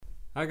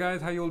Hi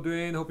guys, how you all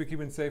doing? Hope you're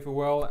keeping safe and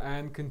well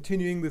and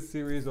continuing this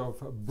series of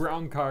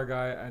Brown Car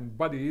Guy and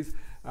Buddies.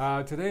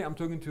 Today I'm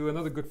talking to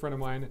another good friend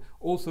of mine,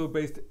 also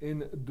based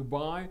in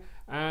Dubai,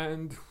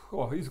 and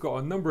he's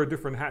got a number of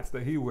different hats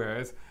that he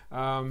wears.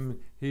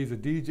 He's a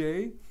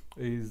DJ,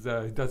 he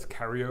does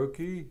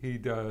karaoke, he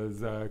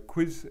does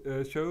quiz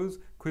shows,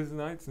 quiz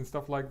nights and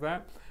stuff like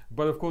that.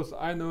 But of course,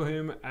 I know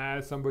him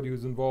as somebody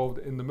who's involved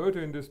in the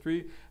motor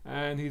industry,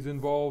 and he's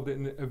involved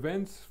in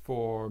events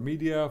for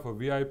media, for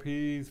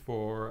VIPs,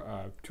 for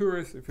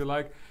tourists, if you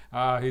like.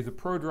 He's a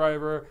pro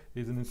driver,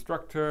 he's an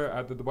instructor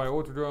at the Dubai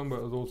Autodrome,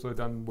 but has also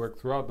done work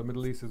throughout the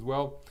Middle East as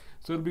well.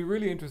 So it'll be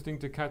really interesting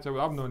to catch up.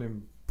 I've known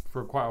him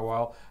for quite a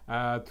while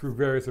through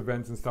various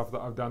events and stuff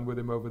that I've done with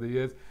him over the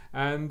years,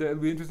 and it'll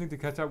be interesting to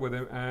catch up with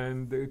him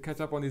and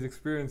catch up on his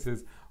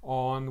experiences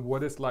on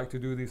what it's like to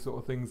do these sort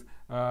of things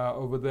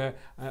over there.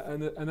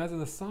 And as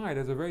an aside,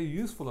 as a very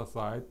useful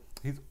aside,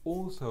 he's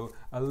also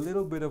a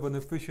little bit of an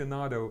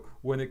aficionado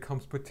when it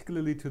comes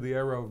particularly to the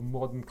era of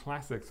modern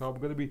classics. So I'm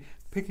going to be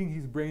picking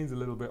his brains a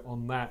little bit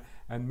on that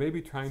and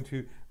maybe trying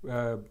to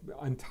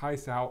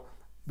entice out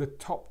the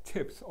top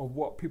tips of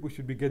what people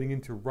should be getting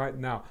into right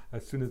now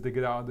as soon as they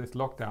get out of this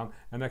lockdown,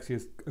 and actually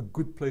it's a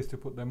good place to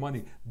put their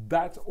money.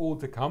 That's all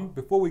to come.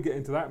 Before we get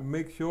into that,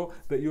 make sure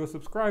that you're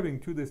subscribing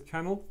to this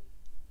channel.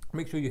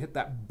 Make sure you hit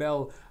that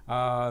bell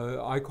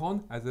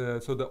icon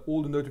so that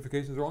all the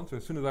notifications are on. So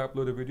as soon as I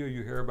upload a video,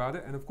 you hear about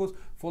it. And of course,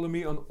 follow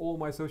me on all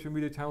my social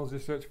media channels.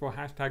 Just search for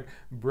hashtag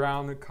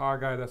Brown Car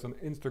Guy. That's on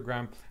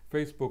Instagram,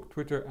 Facebook,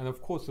 Twitter, and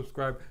of course,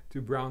 subscribe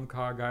to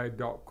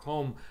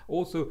browncarguy.com.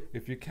 Also,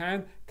 if you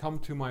can, come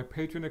to my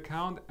Patreon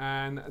account,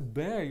 and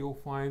there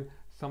you'll find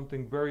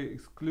something very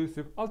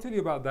exclusive. I'll tell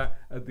you about that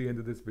at the end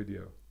of this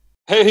video.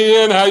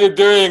 Hey Ian, how you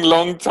doing?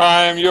 Long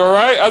time. You all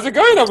right? How's it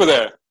going over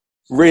there?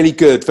 Really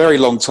good, very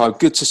long time.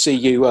 Good to see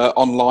you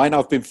online.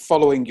 I've been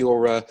following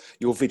your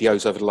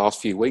videos over the last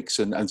few weeks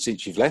and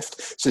since you've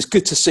left. So it's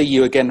good to see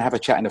you again and have a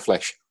chat in the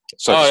flesh.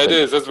 Oh, it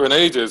is. It's been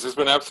ages. It's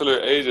been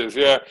absolute ages,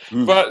 yeah.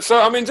 But so,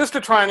 I mean, just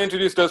to try and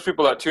introduce those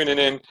people that are tuning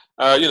in,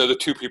 the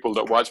two people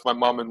that watch, my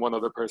mum and one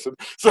other person.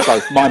 So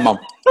my mum.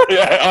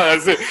 Yeah,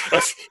 that's it.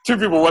 That's two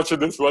people watching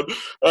this one.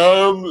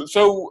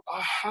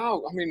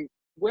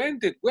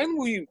 When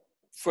we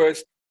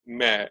first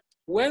met,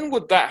 when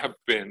would that have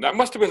been? That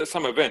must have been at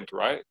some event,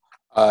 right?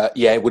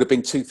 Yeah, it would have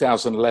been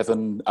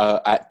 2011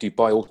 at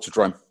Dubai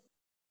Autodrome.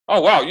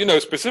 Oh, wow. You know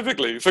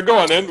specifically. So go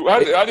on then.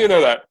 How do you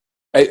know that?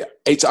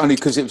 It's only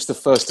because it was the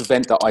first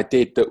event that I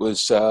did that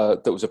was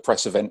a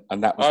press event,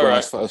 and that was when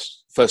I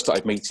first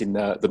started meeting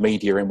the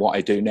media in what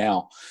I do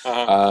now.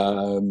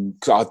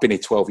 Because I've been here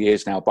 12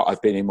 years now, but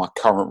I've been in my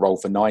current role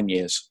for 9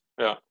 years.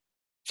 Yeah.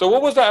 So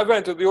what was that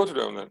event at the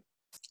Autodrome then?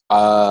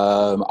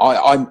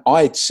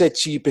 I had said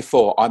to you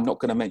before, I'm not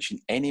going to mention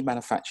any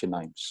manufacturer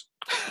names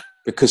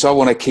because I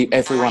want to keep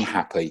everyone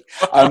happy.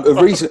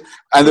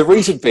 The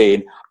reason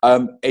being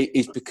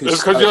is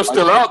because you're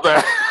still out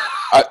there.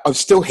 I'm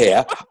still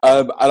here,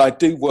 and I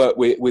do work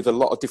with a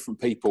lot of different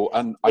people,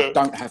 and I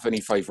don't have any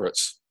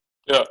favourites.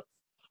 Yeah.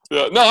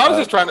 Yeah. No, I was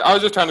just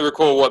trying to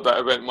recall what that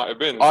event might have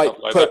been. I'll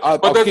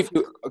give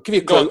you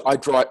a clue. I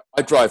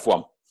drive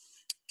one.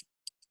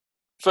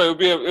 So it'll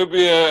be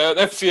an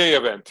FCA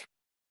event.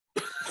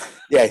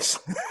 Yes.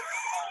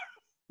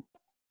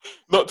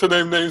 Not to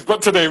name names, but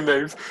to name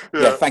names.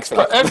 Yeah, thanks for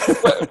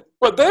that.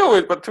 But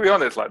to be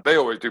honest, they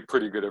always do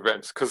pretty good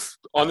events because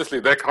honestly,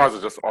 their cars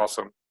are just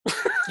awesome.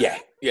 Yeah.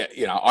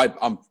 You know,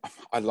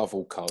 I love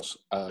all cars.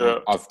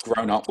 I've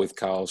grown up with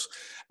cars.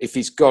 If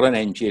it's got an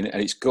engine and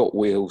it's got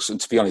wheels,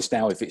 and to be honest,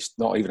 now if it's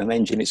not even an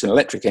engine, it's an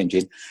electric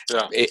engine.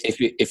 Yeah.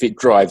 If it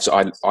drives,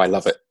 I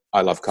love it. I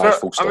love cars.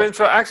 Full stop.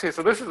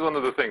 So this is one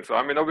of the things. So,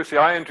 I mean, obviously,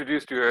 I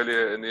introduced you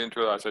earlier in the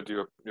intro. I said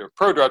you're a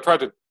pro driver. I tried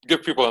to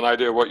give people an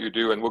idea of what you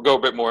do, and we'll go a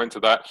bit more into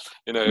that.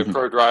 You know, you're a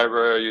pro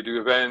driver, you do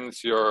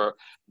events, you're a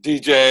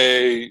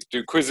DJ,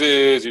 do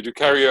quizzes, you do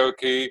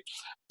karaoke.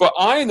 But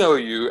I know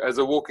you as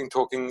a walking,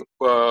 talking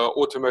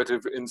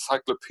automotive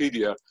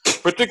encyclopedia,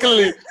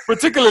 particularly,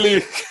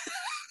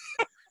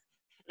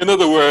 in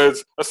other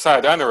words, a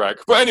sad anorak.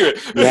 But anyway.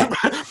 Yeah.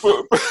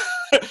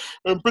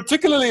 And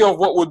particularly of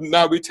what would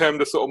now be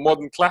termed a sort of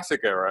modern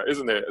classic era,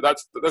 isn't it?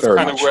 That's Very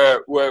kind much.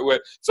 of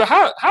where. So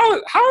how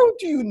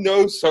do you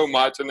know so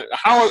much, and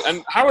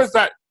how is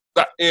that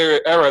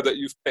era that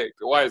you've picked?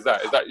 Why is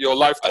that? Is that your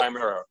lifetime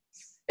era?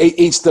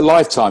 It's the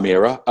lifetime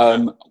era.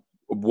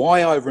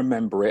 Why I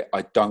remember it,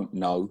 I don't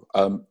know.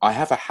 I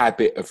have a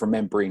habit of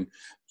remembering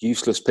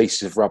useless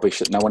pieces of rubbish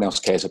that no one else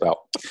cares about.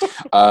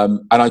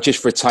 And I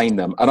just retain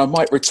them. And I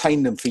might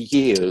retain them for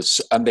years,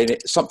 and then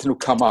something will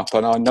come up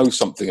and I know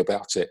something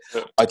about it.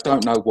 Yeah. I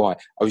don't know why.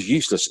 I was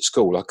useless at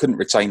school. I couldn't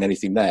retain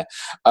anything there.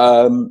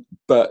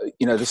 But,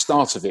 you know, the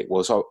start of it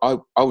was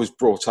I was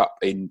brought up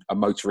in a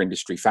motor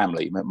industry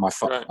family. My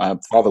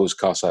father was a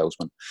car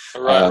salesman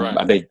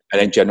and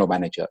then general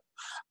manager.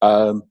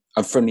 And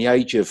from the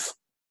age of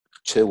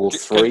 2 or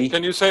 3.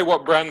 Can you say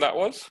what brand that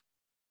was?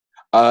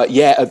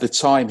 Yeah, at the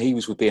time he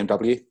was with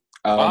BMW.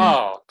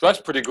 Wow, that's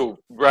pretty cool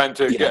brand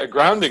to get a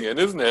grounding in,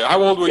 isn't it?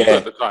 How old were you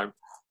at the time?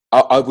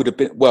 I would have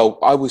been, well,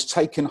 I was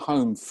taken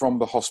home from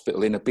the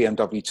hospital in a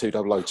BMW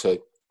 2002.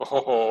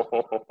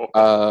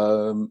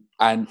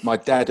 And my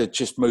dad had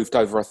just moved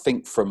over, I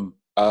think, from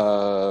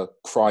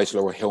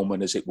Chrysler or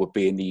Hillman, as it would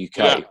be in the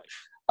UK.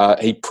 Yeah.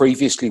 He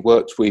previously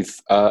worked with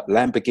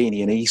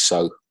Lamborghini and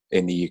ESO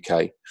in the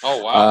UK.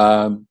 Oh,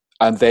 wow.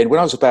 And then when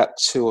I was about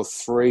 2 or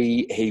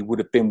 3, he would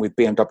have been with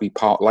BMW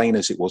Park Lane,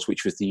 as it was,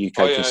 which was the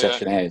UK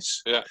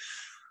concessionaires. Yeah.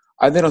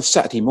 And then on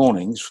Saturday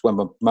mornings, when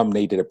my mum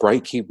needed a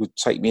break, he would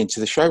take me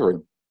into the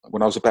showroom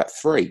when I was about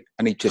 3,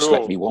 and he'd just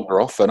let me wander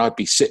off, and I'd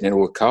be sitting in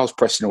all the cars,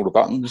 pressing all the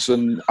buttons,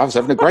 and I was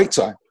having a great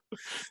time.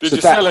 Did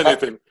you sell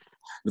anything?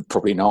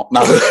 Probably not,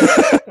 no.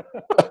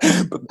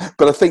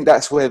 but I think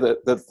that's where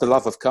the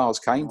love of cars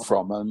came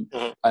from,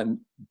 and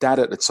Dad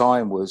at the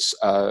time was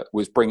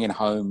bringing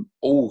home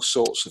all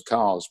sorts of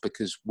cars,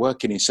 because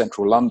working in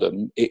central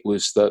London, it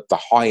was the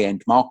high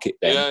end market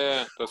then.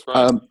 Yeah, that's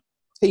right.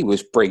 He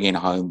was bringing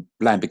home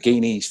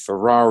Lamborghinis,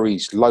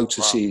 Ferraris,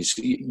 Lotuses,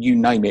 you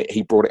name it,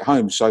 he brought it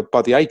home. So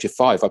by the age of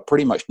 5, I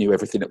pretty much knew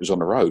everything that was on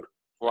the road.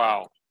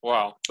 Wow,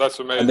 that's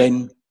amazing.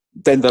 And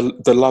then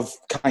the love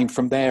came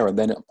from there. And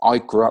then I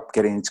grew up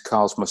getting into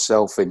cars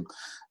myself in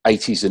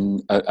 80s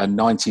and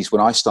 90s when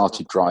I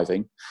started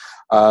driving.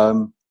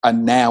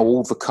 And now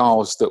all the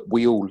cars that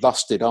we all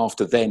lusted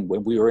after then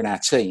when we were in our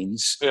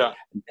teens,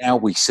 now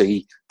we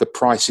see the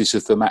prices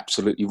of them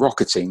absolutely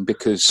rocketing,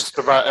 because just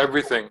about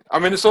everything. I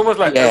mean, it's almost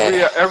like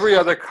every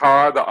other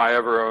car that I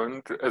ever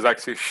owned has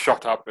actually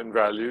shot up in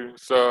value.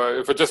 So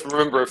if I just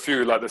remember a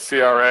few, like the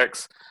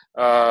CRX,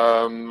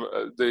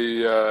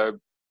 the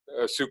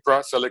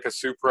Supra, Celica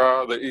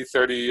Supra, the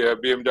E30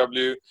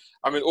 BMW.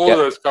 I mean, all of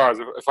those cars,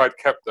 if I'd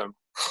kept them.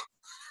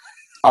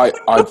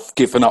 I've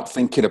given up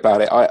thinking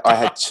about it. I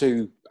had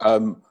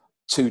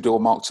two-door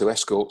Mark II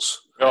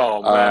Escorts.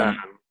 Oh man!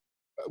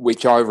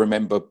 Which I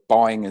remember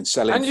buying and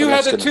selling. And you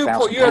had a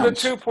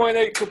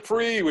 2.8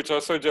 Capri, which I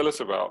was so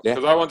jealous about,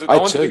 because I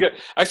wanted to get.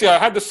 Actually, I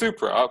had the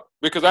Supra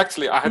because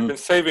actually I had been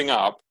saving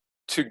up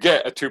to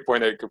get a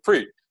 2.8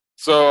 Capri.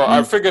 So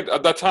I figured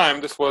at that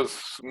time,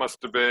 must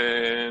have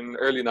been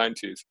early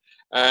 90s,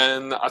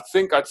 and I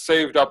think I'd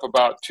saved up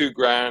about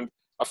 $2,000.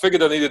 I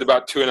figured I needed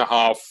about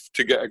 2.5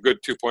 to get a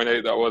good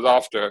 2.8 that I was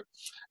after.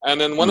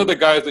 And then one of the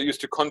guys that used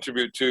to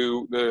contribute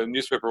to the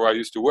newspaper where I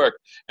used to work,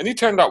 and he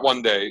turned up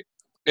one day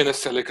in a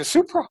Celica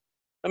Supra.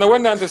 And I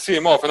went down to see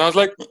him off, and I was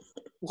like,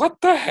 what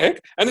the heck?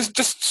 And it's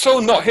just so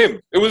not him.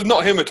 It was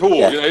not him at all.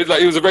 Yeah. You know,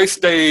 he was a very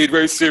staid,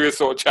 very serious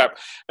sort of chap.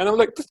 And I'm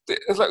like,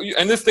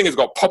 and this thing has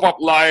got pop-up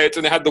lights,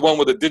 and it had the one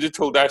with a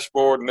digital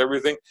dashboard and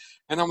everything.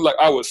 And I'm like,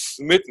 I was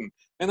smitten.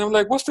 And I'm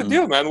like, what's the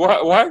deal, man?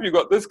 Why have you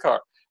got this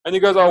car? And he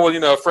goes, oh, well,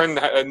 you know, a friend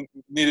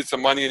needed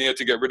some money and he had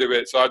to get rid of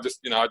it. So I just,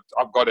 you know,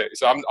 I've got it.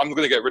 So I'm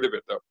going to get rid of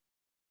it, though.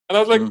 And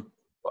I was like,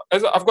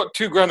 I've got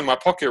 $2,000 in my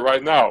pocket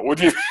right now. Would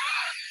you?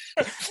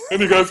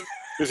 And he goes,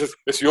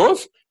 it's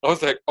yours? I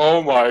was like,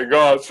 oh, my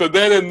God. So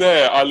then and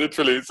there,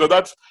 so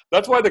that's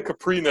why the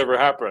Capri never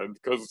happened,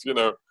 because, you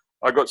know,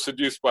 I got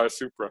seduced by a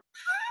Supra.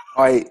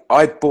 I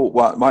bought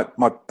one.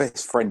 My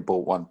best friend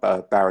bought one,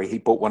 Barry. He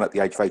bought one at the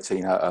age of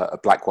 18, a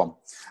black one.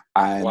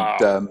 And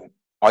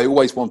I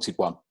always wanted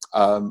one.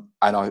 And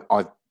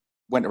I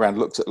went around,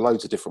 looked at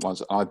loads of different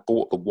ones, and I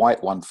bought the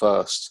white one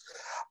first.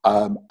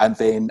 And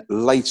then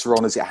later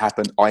on, as it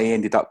happened, I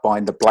ended up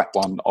buying the black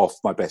one off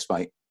my best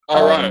mate.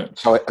 All right.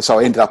 So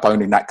I ended up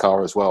owning that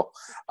car as well.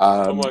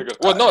 Oh my God!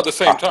 Well, not at the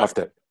same time.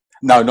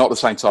 No, not at the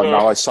same time.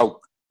 No, I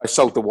sold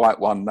the white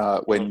one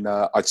when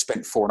I'd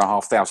spent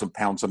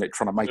 £4,500 on it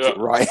trying to make it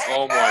right.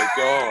 Oh my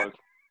God!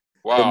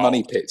 Wow. The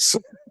money pits.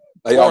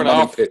 They are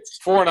money pits.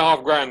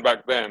 $4,500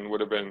 back then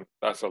would have been.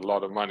 That's a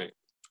lot of money.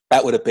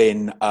 That would have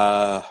been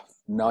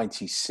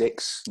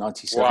 96,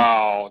 97.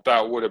 Wow,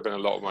 that would have been a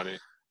lot of money.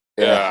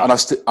 Yeah. And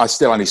I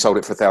still only sold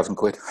it for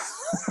 £1,000.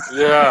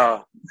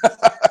 Yeah.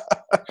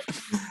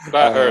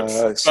 That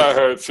hurts. That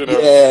hurts, you know.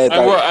 Yeah.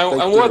 And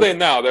what are they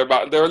now? They're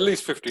at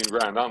least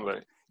 $15,000, aren't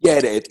they?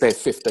 Yeah, they're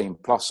 15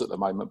 plus at the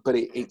moment. But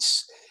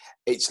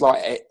it's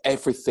like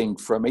everything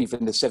from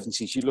even the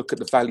 70s. You look at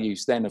the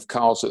values then of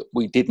cars that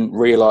we didn't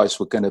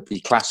realise were going to be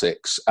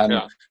classics. And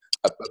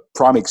a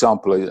prime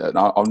example, and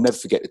I'll never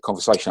forget the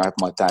conversation I had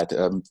with my dad.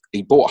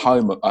 He bought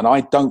home, and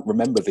I don't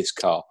remember this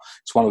car.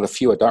 It's one of the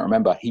few I don't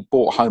remember. He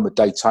bought home a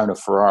Daytona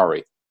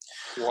Ferrari.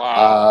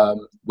 Wow.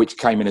 Which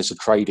came in as a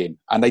trade-in.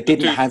 And they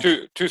didn't have...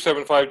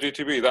 275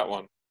 GTB, that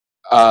one?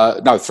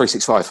 No,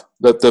 365.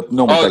 The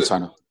normal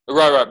Daytona.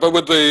 Right. But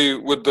with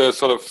the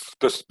sort of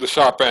the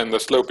sharp end, the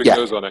sloping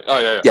nose on it. Oh,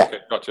 yeah. Okay,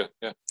 gotcha.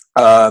 Yeah.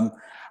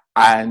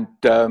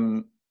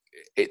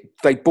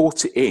 They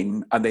bought it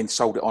in and then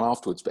sold it on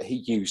afterwards, but he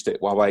used it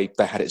while they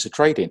had it as a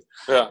trade-in.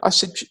 Yeah. I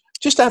said,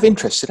 just out of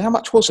interest, how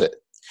much was it?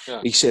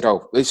 Yeah. He said,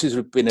 oh, this has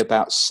been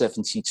about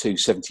 72,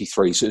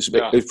 73. So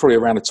it was probably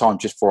around the time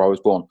just before I was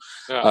born.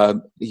 Yeah.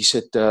 He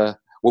said, well,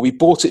 we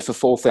bought it for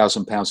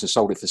 £4,000 and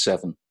sold it for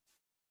 £7,000.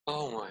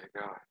 Oh, my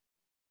God.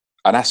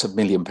 And that's £1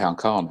 million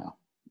car now.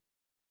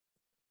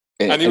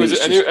 And he was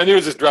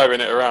just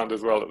driving it around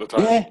as well at the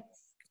time.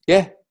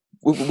 Yeah.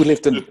 We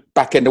lived in the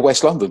back end of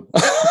West London.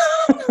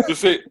 You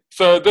see,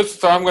 so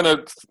I'm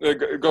going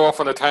to go off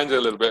on a tangent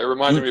a little bit. It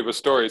reminded me of a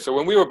story. So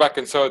when we were back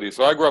in Saudi,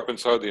 so I grew up in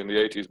Saudi in the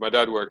 80s. My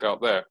dad worked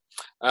out there.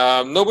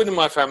 Nobody in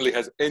my family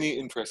has any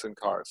interest in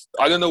cars.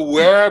 I don't know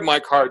where my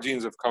car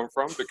genes have come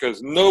from,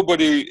 because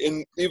nobody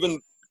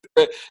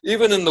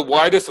even in the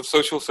widest of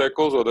social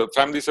circles or the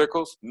family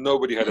circles,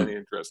 nobody had any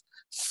interest.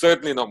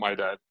 Certainly not my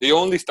dad. He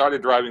only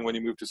started driving when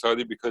he moved to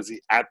Saudi because he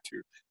had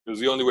to. It was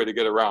the only way to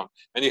get around,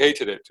 and he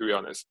hated it, to be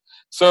honest.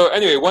 So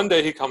anyway, one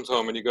day he comes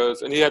home and he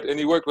goes, and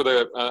he worked with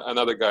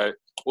another guy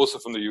also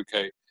from the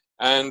UK.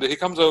 And he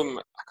comes home,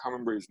 I can't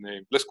remember his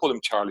name. Let's call him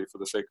Charlie for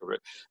the sake of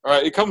it. All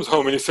right, he comes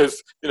home and he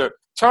says,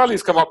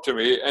 Charlie's come up to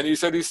me and he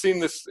said he's seen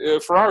this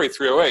Ferrari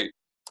 308.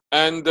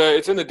 And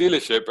it's in a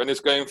dealership and it's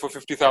going for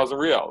 50,000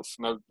 riyals.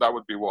 Now, that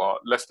would be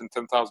what, less than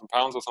 10,000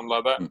 pounds or something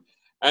like that.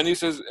 And he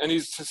says, and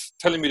he's just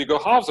telling me to go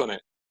halves on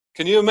it.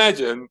 Can you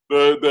imagine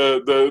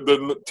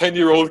the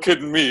 10-year-old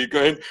kid and me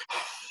going,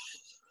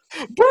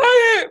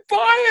 buy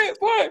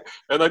it.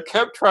 And I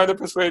kept trying to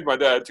persuade my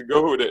dad to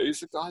go with it. He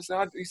said, I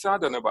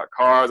don't know about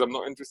cars. I'm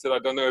not interested. I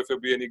don't know if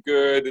it'll be any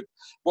good.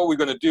 What are we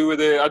going to do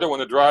with it? I don't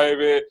want to drive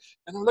it.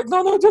 And I'm like,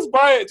 no, just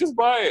buy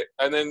it.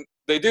 And then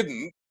they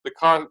didn't. The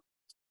car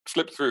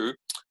slipped through.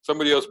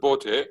 Somebody else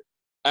bought it.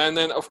 And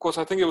then, of course,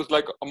 I think it was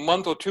like a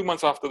month or 2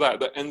 months after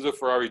that Enzo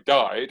Ferrari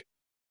died.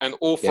 And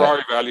all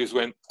Ferrari values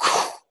went.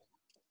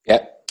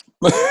 Yeah.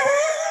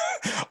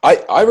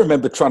 I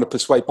remember trying to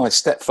persuade my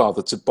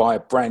stepfather to buy a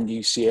brand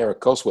new Sierra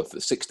Cosworth for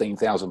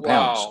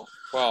 £16,000.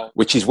 Wow.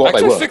 Which is what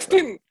actually, they were.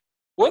 16.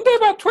 Weren't they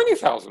about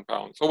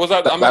 £20,000? Or was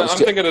that? I'm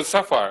thinking of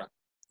Sapphire.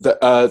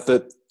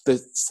 The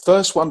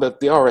first one,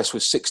 the RS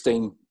was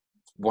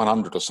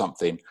 16,100 or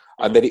something,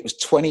 and then it was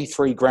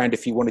 23 grand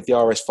if you wanted the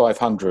RS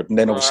 500, and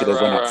then obviously they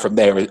went up from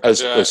there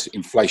as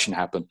inflation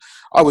happened.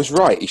 I was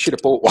right. He should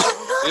have bought one.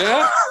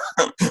 Yeah.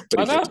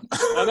 I know.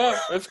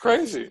 It's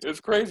crazy.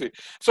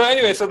 So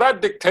anyway, so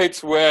that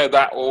dictates where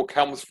that all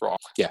comes from.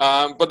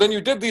 Yeah. But then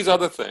you did these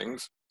other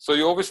things. So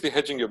you're obviously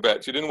hedging your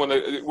bets. You didn't want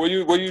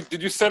to.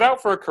 Did you set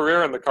out for a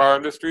career in the car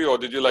industry, or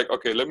did you like,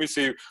 okay, let me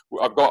see.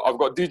 I've got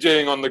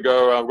DJing on the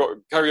go. I've got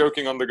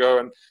karaoke on the go,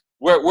 and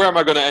where am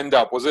I going to end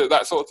up? Was it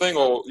that sort of thing,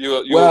 or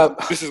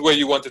this is where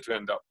you wanted to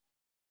end up?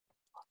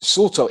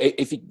 Sort of.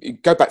 If you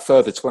go back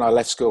further to when I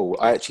left school,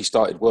 I actually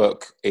started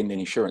work in an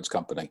insurance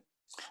company,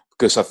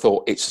 because I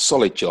thought it's a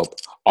solid job.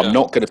 I'm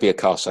not going to be a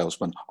car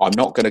salesman. I'm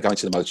not going to go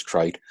into the motor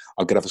trade.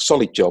 I'm going to have a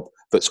solid job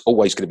that's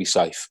always going to be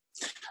safe.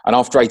 And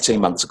after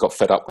 18 months, I got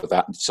fed up with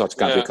that and decided to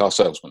go and be a car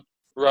salesman.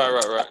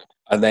 Right.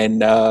 And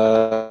then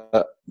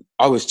I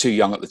was too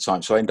young at the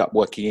time, so I ended up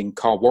working in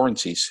car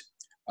warranties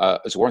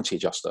as a warranty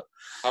adjuster.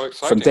 How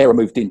exciting. From there, I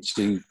moved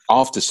into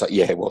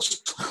it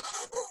was.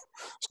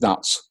 It's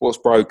nuts. What's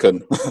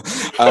broken?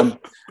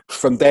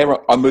 From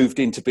there, I moved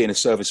into being a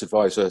service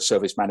advisor,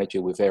 service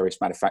manager with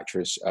various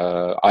manufacturers.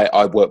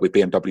 I worked with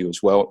BMW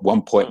as well. At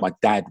one point, my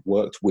dad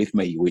worked with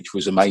me, which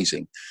was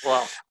amazing.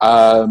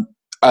 Wow.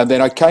 And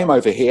then I came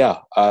over here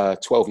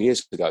 12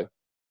 years ago.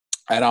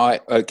 And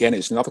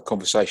it's another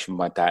conversation with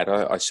my dad.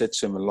 I said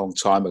to him a long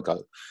time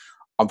ago,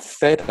 I'm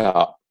fed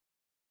up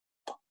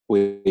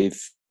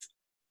with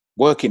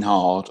working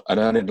hard and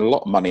earning a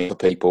lot of money for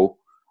people,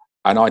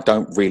 and I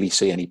don't really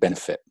see any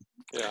benefit.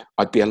 Yeah.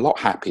 I'd be a lot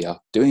happier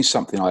doing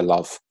something I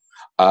love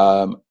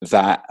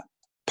that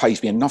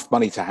pays me enough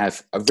money to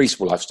have a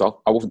reasonable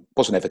lifestyle. I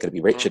wasn't ever going to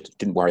be rich. I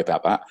didn't worry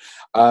about that.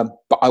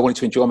 But I wanted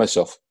to enjoy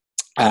myself.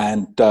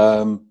 And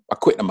I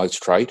quit the motor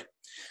trade.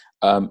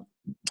 I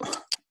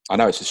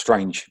know it's a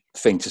strange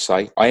thing to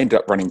say. I ended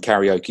up running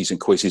karaoke's and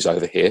quizzes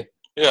over here,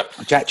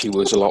 which actually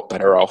was a lot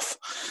better off.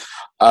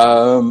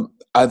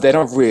 And then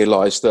I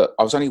realised that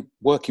I was only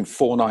working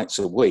 4 nights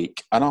a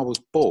week and I was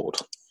bored.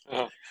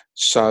 Uh-huh.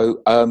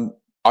 So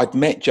I'd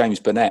met James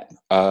Burnett,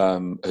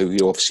 who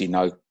you obviously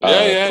know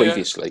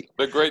previously.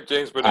 The great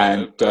James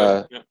Burnett.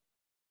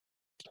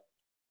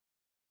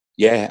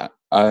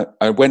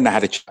 And when I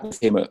had a chat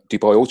with him at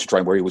Dubai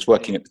Autodrome, where he was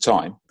working at the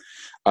time,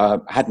 I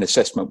had an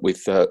assessment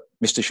with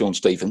Mr. Sean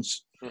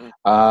Stevens,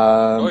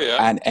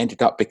 and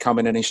ended up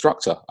becoming an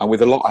instructor. And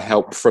with a lot of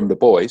help from the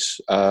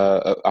boys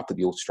up at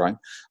the Autodrome,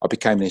 I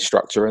became an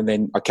instructor, and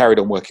then I carried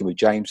on working with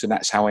James, and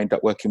that's how I ended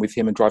up working with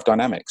him and Drive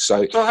Dynamics.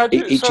 So had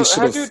you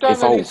done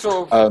evolved. Any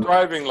sort of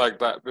driving like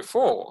that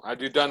before?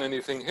 Had you done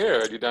anything here?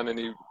 Had you done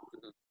any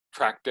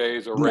track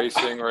days or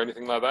racing or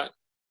anything like that?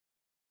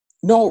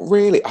 Not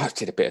really. I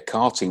did a bit of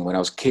karting when I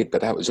was a kid,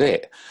 but that was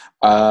it.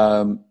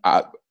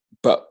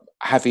 But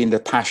having the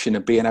passion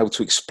of being able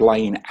to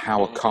explain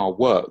how a car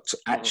worked,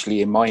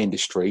 actually in my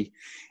industry,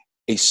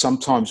 is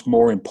sometimes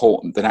more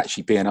important than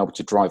actually being able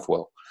to drive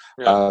well.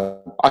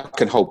 I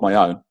can hold my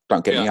own.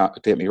 Don't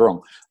get me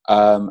wrong.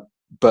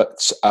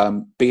 But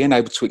being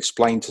able to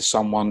explain to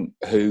someone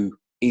who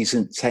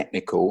isn't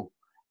technical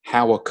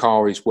how a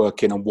car is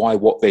working and why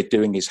what they're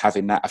doing is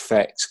having that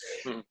effect,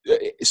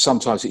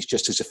 sometimes it's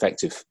just as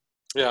effective.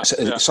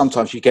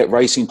 Sometimes you get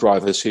racing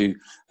drivers who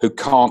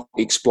can't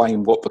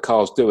explain what the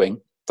car's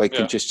doing, They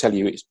can just tell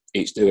you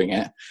it's doing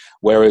it.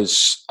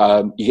 Whereas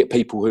you get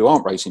people who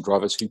aren't racing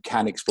drivers who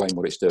can explain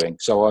what it's doing.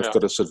 So I've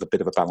got a sort of a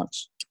bit of a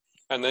balance.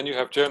 And then you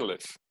have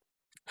journalists.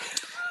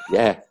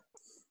 Yeah.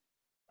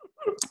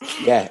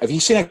 Yeah. Have you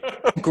seen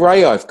how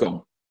grey I've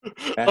gone?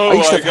 Oh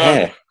my God.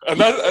 Hair.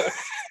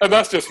 And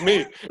that's just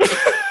me.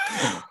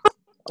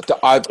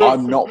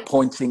 I'm not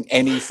pointing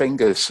any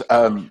fingers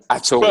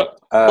at all.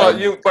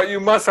 But you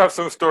must have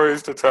some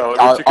stories to tell,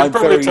 which you can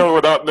probably tell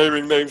without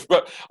naming names.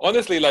 But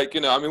honestly, like,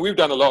 I mean, we've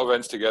done a lot of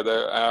events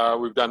together.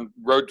 We've done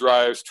road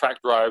drives,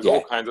 track drives,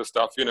 all kinds of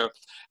stuff,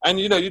 And,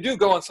 you do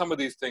go on some of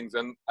these things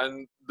and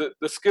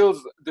the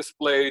skills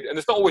displayed, and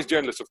it's not always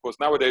journalists, of course.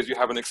 Nowadays, you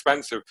have an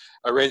expansive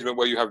arrangement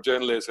where you have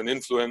journalists and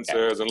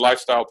influencers and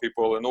lifestyle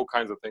people and all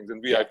kinds of things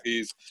and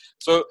VIPs.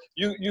 So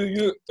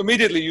you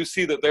immediately you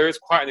see that there is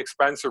quite an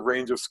expansive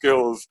range of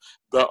skills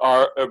that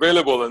are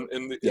available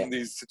in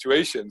these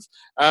situations.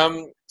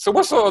 So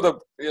what sort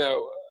of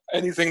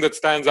anything that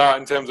stands out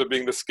in terms of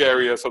being the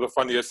scariest or the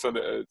funniest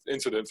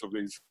incidents of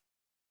these?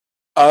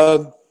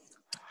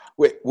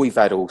 We've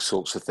had all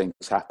sorts of things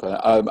happen.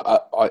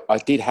 I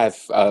did have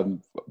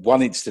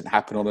one incident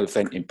happen on an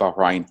event in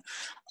Bahrain.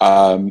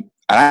 And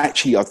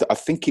actually, I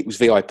think it was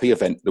a VIP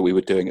event that we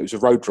were doing. It was a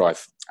road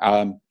drive.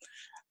 And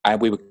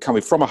we were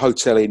coming from a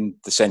hotel in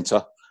the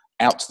centre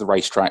out to the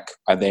racetrack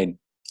and then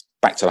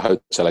back to the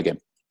hotel again.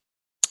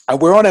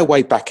 And we're on our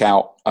way back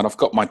out, and I've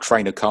got my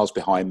trainer cars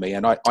behind me,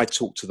 and I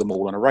talk to them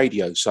all on a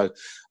radio. So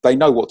they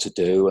know what to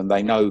do, and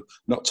they know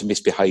not to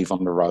misbehave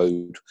on the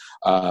road.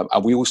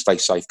 And we all stay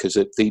safe because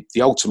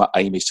the ultimate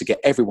aim is to get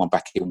everyone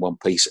back in one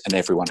piece and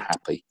everyone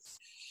happy.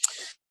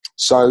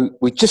 So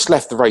we just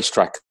left the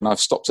racetrack, and I've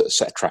stopped at a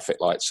set of traffic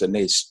lights, and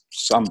there's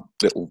some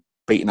little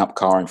beaten up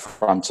car in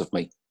front of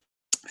me.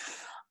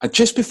 And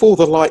just before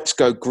the lights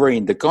go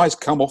green, the guy's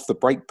come off the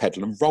brake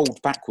pedal and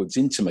rolled backwards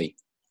into me.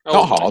 Oh,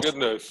 not hard. My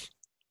goodness.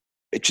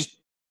 It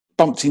just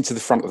bumped into the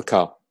front of the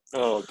car.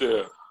 Oh,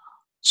 dear.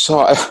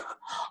 So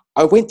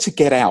I went to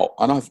get out,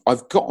 and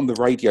I've got on the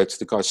radio to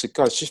the guy. I said,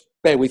 guys, just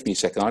bear with me a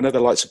second. I know the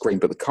lights are green,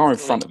 but the car in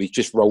front of me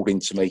just rolled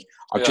into me.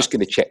 I'm just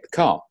going to check the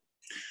car.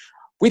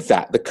 With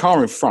that, the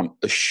car in front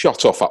has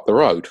shot off up the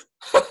road.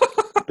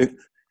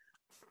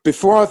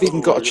 Before I've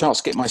even got a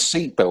chance to get my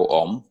seatbelt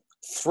on,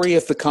 3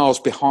 of the cars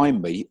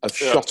behind me have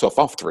shot off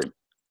after him.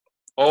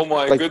 Oh,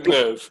 my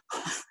goodness.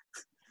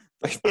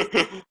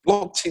 They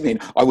blocked him in.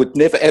 I would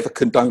never ever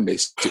condone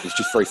this. It was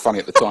just very funny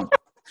at the time.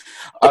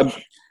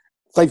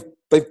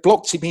 They've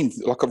blocked him in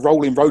like a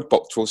rolling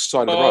roadblock towards the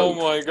side of the road. Oh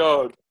my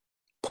God!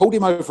 Pulled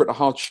him over at the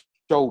hard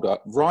shoulder,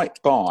 right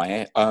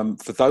by.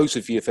 For those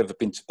of you who've ever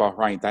been to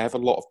Bahrain, they have a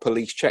lot of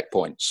police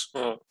checkpoints,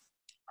 and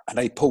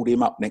they pulled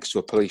him up next to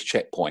a police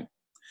checkpoint.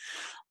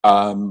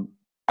 And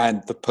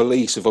the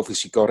police have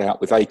obviously got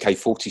out with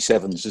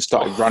AK-47s and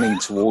started running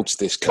towards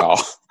this car.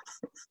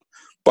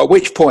 By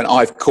which point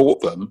I've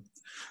caught them.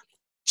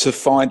 To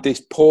find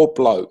this poor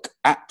bloke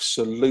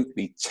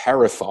absolutely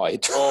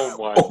terrified,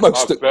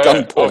 almost at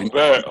gunpoint.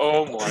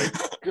 Oh my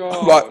God!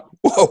 I'm like,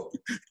 whoa,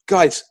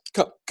 guys,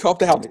 calm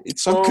down.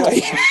 It's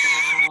okay.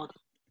 Oh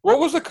what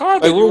was the car?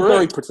 They were all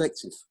very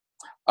protective.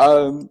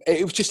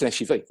 It was just an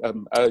SUV.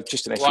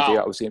 Just an SUV.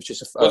 Wow. It was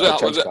just a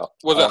change car.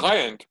 Was it high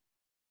end?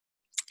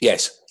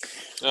 Yes.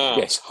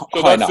 Yes.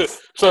 So high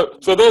enough. So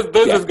there's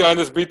this guy in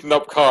this beaten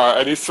up car,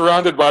 and he's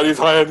surrounded by these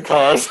high end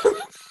cars.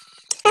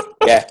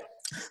 Yeah.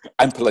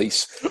 And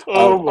police.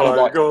 Oh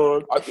my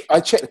God! I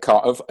checked the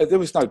car. There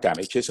was no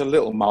damage. There's a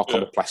little mark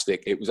on the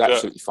plastic. It was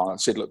absolutely fine. I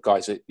said, "Look,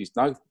 guys, there's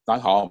no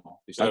harm.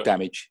 There's no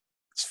damage.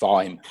 It's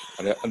fine."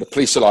 And the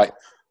police are like,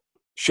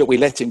 "Shall we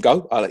let him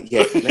go?" I'm like,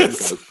 "Yeah, let him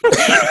go."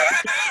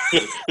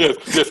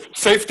 yes.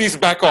 Safety's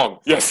back on.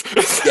 Yes.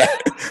 Yeah,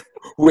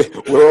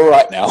 we're all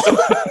right now.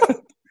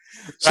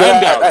 So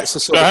that's the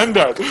sort Stand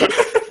down.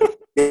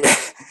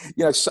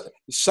 Yeah.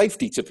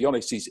 Safety, to be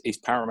honest, is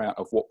paramount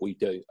of what we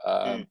do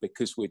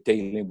because we're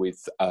dealing with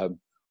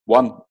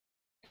one,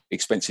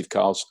 expensive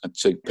cars, and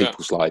 2,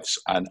 people's lives,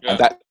 and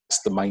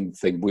that's the main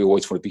thing. We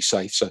always want to be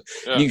safe. So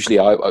usually,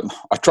 I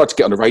try to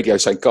get on the radio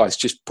saying, "Guys,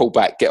 just pull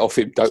back, get off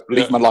him, don't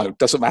leave him alone.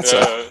 Doesn't matter."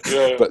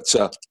 But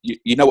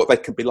you know what they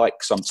can be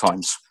like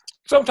sometimes.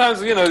 Sometimes,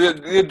 the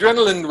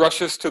adrenaline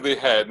rushes to the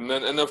head.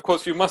 And of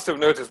course, you must have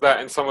noticed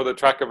that in some of the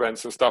track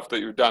events and stuff that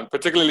you've done,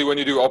 particularly when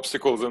you do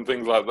obstacles and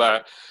things like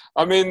that.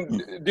 I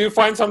mean, do you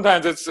find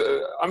sometimes it's,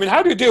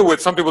 how do you deal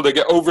with some people that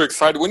get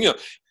overexcited when,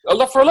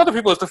 for a lot of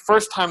people, it's the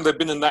first time they've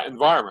been in that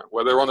environment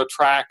where they're on a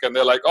track and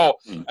they're like,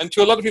 and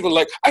to a lot of people,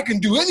 like, I can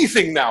do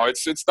anything now.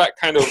 It's that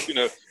kind of,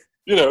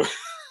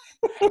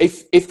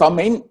 If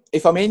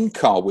I'm in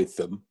car with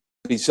them,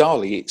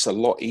 bizarrely, it's a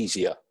lot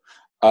easier.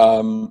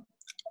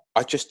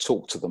 I just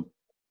talk to them,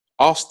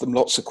 ask them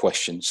lots of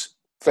questions.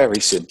 Very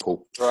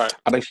simple. Right.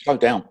 And they slow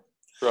down.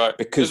 Right.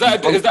 Because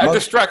is that a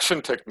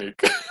distraction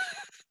technique?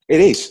 It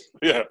is.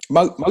 Yeah.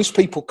 Most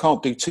people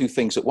can't do 2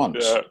 things at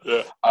once.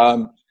 Yeah.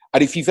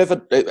 And if you've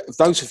ever,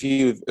 those of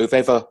you who've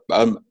ever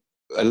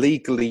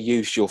illegally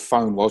used your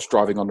phone whilst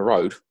driving on the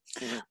road,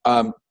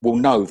 will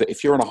know that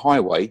if you're on a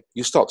highway,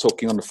 you start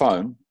talking on the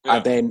phone,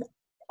 and then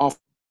after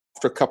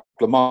after a couple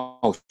of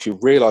miles, you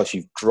realise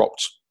you've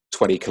dropped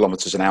 20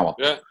 kilometres an hour,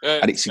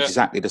 and it's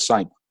exactly the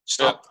same.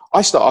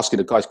 I start asking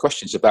the guys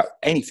questions about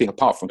anything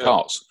apart from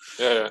cars.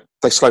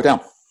 They slow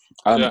down.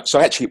 So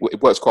actually,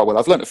 it works quite well.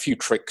 I've learned a few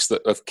tricks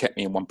that have kept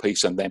me in one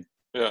piece, and then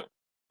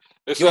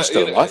you're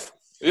still alive.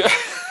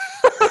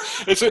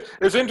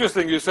 It's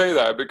interesting you say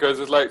that, because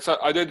it's like, so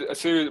I did a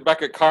series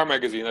back at Car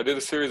Magazine. I did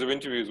a series of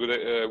interviews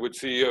with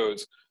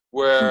CEOs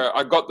where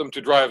I got them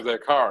to drive their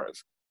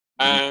cars.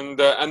 And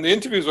the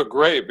interviews were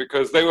great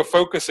because they were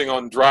focusing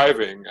on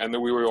driving, and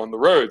then we were on the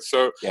road.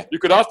 So you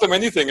could ask them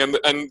anything,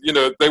 and you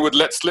know, they would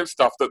let slip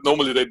stuff that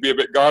normally they'd be a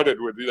bit guarded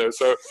with. You know,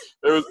 so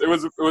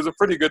it was a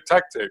pretty good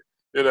tactic.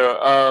 You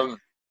know,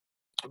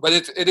 but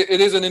it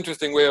is an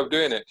interesting way of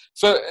doing it.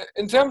 So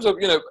in terms of,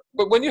 you know,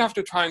 but when you have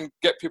to try and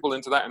get people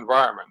into that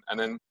environment, and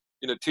then,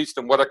 you know, teach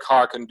them what a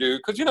car can do,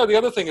 because, you know, the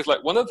other thing is,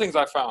 like, one of the things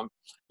I found,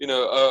 you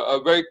know,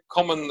 a very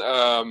common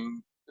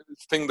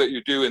thing that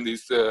you do in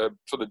these sort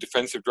of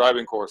defensive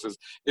driving courses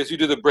is you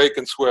do the brake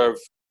and swerve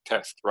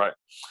test, right?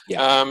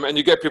 And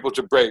you get people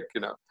to brake,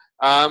 you know.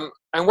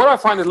 And what I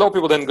find is a lot of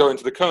people then go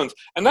into the cones,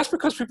 and that's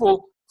because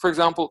people, for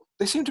example,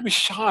 they seem to be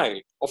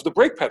shy of the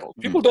brake pedal.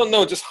 People don't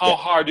know just how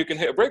hard you can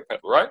hit a brake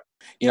pedal, right?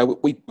 You know,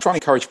 we try and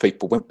encourage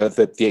people when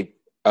the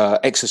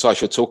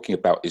exercise you're talking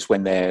about is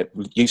when they're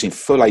using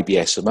full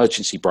ABS,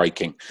 emergency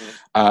braking,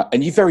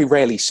 and you very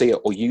rarely see it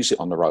or use it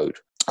on the road.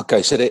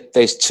 Okay, so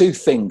there's two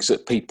things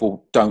that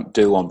people don't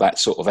do on that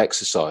sort of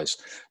exercise.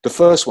 The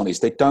first one is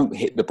they don't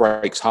hit the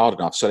brakes hard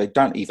enough, so they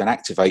don't even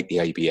activate the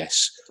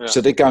ABS.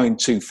 So they're going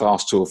too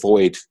fast to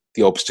avoid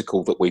the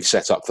obstacle that we've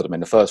set up for them in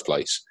the first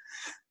place.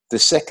 The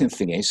second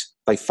thing is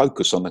they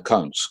focus on the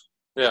cones.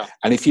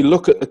 And if you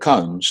look at the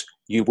cones,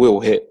 you will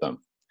hit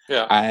them.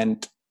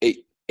 And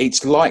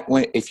it's like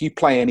if you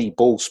play any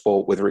ball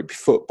sport, whether it be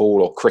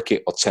football or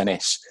cricket or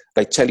tennis,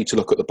 they tell you to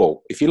look at the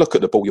ball. If you look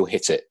at the ball, you'll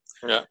hit it.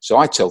 So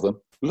I tell them,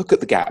 look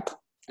at the gap.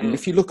 And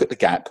if you look at the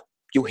gap,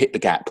 you'll hit the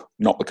gap,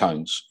 not the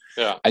cones.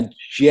 And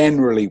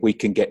generally we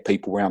can get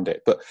people around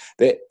it. But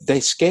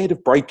they're scared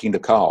of breaking the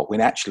car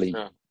when actually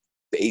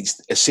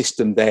it's a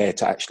system there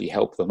to actually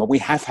help them. And we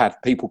have had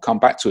people come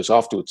back to us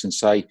afterwards and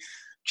say, do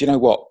you know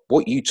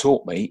what you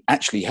taught me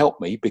actually helped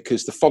me,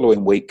 because the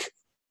following week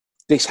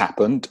this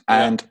happened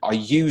and I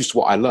used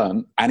what I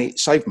learned and it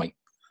saved me.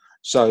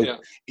 So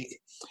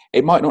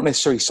it might not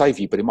necessarily save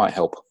you, but it might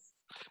help.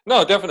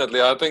 No,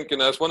 definitely. I think, you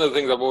know, that's one of the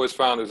things I've always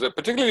found, is that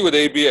particularly with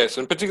ABS,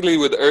 and particularly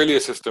with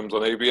earlier systems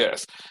on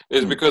ABS,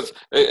 is because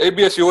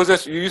ABS, you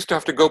used to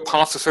have to go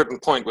past a certain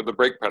point with the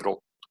brake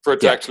pedal for it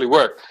to actually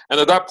work. And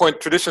at that point,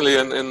 traditionally,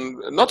 and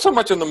not so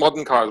much in the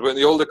modern cars, but in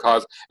the older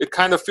cars, it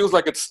kind of feels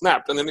like it's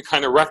snapped and then it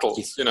kind of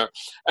rattles, you know.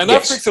 And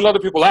that freaks a lot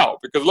of people out,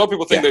 because a lot of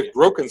people think they've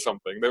broken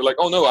something. They're like,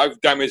 oh no, I've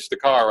damaged the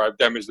car, I've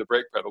damaged the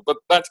brake pedal. But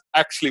that's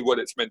actually what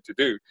it's meant to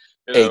do.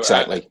 You know?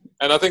 Exactly.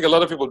 And I think a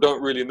lot of people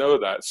don't really know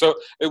that. So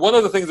one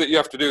of the things that you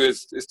have to do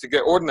is to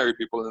get ordinary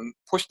people and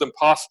push them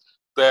past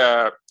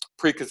their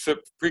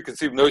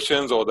preconceived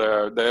notions or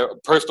their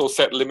personal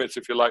set limits,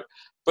 if you like.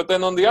 But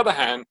then on the other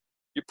hand,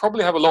 you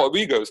probably have a lot of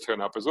egos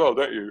turn up as well,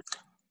 don't you?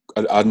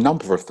 A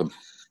number of them.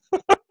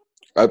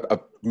 a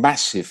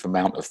massive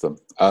amount of them.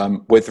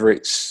 Whether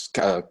it's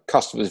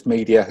customers,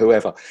 media,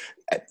 whoever.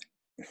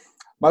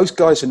 Most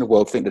guys in the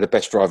world think they're the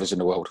best drivers in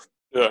the world.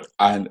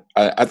 And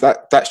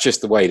that's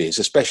just the way it is,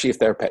 especially if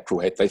they're a petrol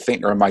head. They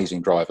think they're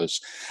amazing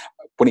drivers.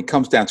 When it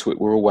comes down to it,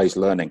 we're always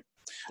learning.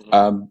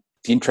 The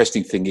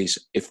interesting thing is,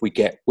 if we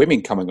get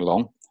women coming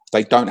along,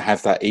 they don't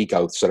have that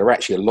ego, so they're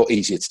actually a lot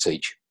easier to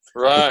teach.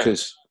 Right.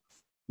 Because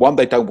one,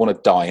 they don't want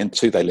to die, and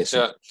two, they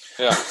listen.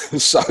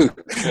 So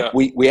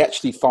we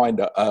actually find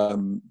that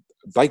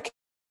they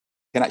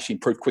can actually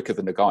improve quicker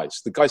than the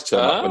guys. The guys turn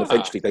up and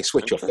eventually they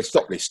switch off, they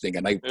stop listening,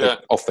 and they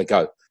off they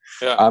go.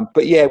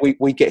 But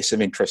we get some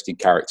interesting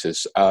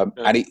characters,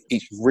 and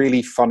it's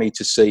really funny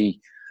to see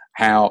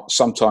how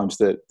sometimes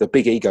the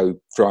big ego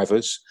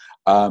drivers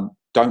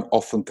don't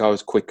often go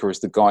as quicker as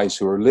the guys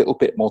who are a little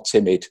bit more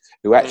timid,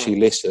 who actually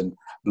listen,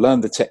 learn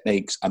the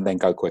techniques, and then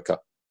go quicker.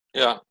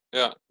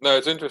 No,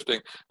 it's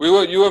interesting.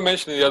 You were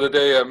mentioning the other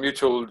day a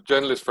mutual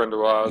journalist friend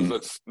of ours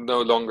that's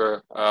no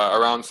longer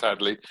around,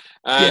 sadly,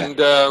 and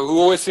who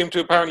always seemed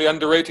to apparently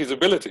underrate his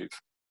abilities.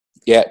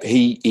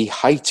 He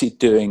hated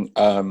doing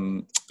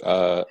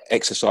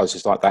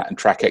exercises like that and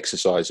track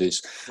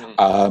exercises.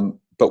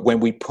 But when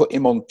we put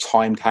him on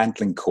timed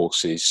handling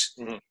courses,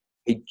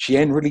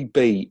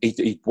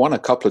 he'd won a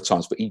couple of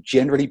times, but he'd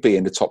generally be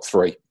in the top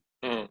 3.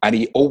 And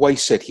he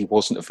always said he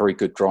wasn't a very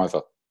good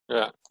driver.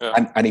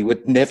 And he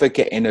would never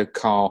get in a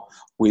car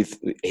with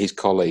his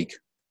colleague.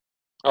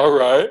 All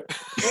right.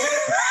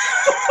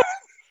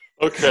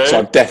 Okay. So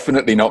I'm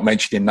definitely not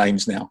mentioning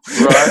names now.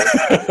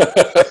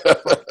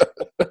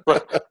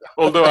 Right.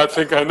 Although I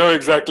think I know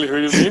exactly who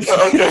you mean.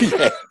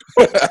 Okay.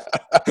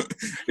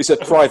 It's a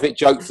private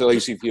joke for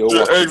those of you who are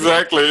watching.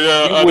 Exactly.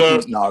 Yeah, You I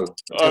wouldn't know.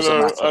 It doesn't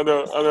matter.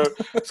 I know.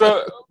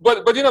 So,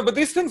 but you know, but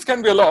these things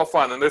can be a lot of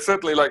fun, and they're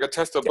certainly like a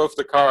test of both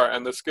the car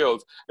and the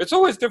skills. It's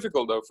always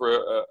difficult though for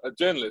a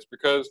journalist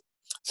because,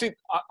 see,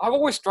 I've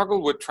always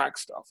struggled with track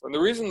stuff, and the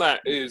reason that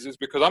is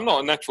because I'm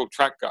not a natural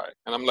track guy,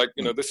 and I'm like,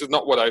 you know, this is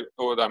not what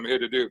I'm here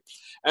to do.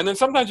 And then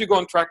sometimes you go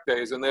on track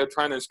days, and they're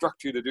trying to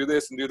instruct you to do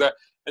this and do that,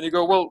 and you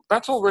go, well,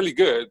 that's all really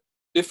good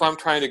if I'm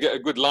trying to get a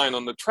good line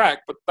on the track,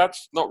 but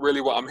that's not really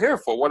what I'm here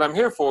for. What I'm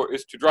here for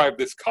is to drive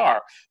this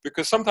car,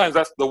 because sometimes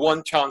that's the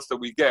one chance that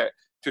we get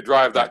to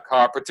drive that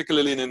car,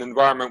 particularly in an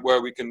environment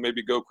where we can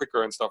maybe go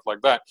quicker and stuff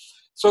like that.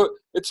 So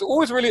it's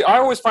always really, I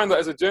always find that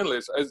as a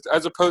journalist,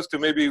 as opposed to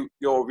maybe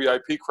your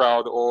VIP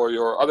crowd or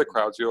your other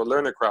crowds, your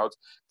learner crowds,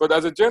 but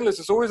as a journalist,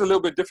 it's always a little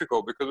bit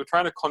difficult because we're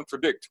trying to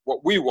contradict what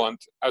we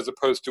want as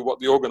opposed to what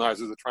the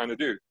organizers are trying to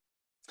do.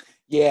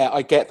 Yeah,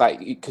 I get that,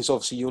 because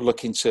obviously you're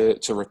looking to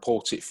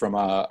report it from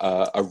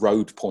a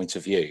road point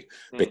of view,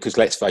 because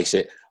let's face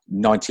it,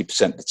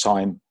 90% of the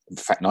time, in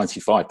fact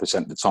 95%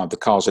 of the time, the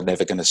cars are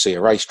never going to see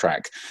a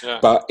racetrack.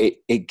 But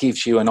it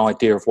gives you an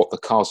idea of what the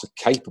cars are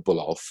capable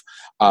of,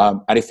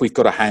 and if we've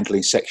got a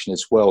handling section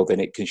as well,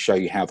 then it can show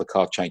you how the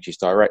car changes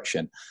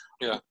direction.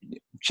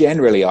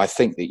 Generally, I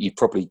think that you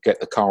probably get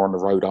the car on the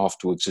road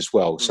afterwards as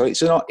well. So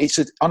it's an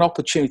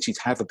opportunity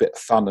to have a bit of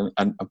fun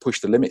and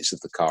push the limits of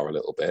the car a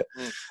little bit,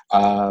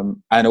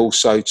 and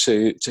also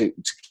to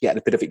get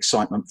a bit of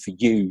excitement for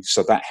you.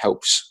 So that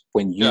helps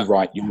when you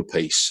write your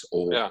piece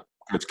or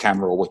go to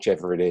camera or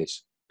whichever it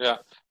is. Yeah,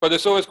 but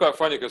it's always quite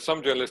funny because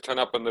some journalists turn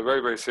up and they're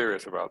very, very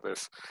serious about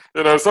this.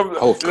 You know, of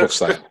course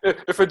they are.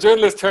 If a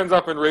journalist turns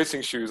up in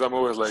racing shoes, I'm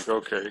always like,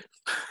 okay.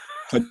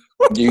 I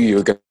knew you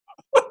were going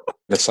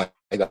to say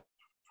that.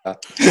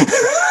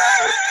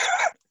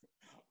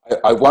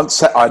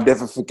 I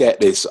never forget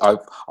this.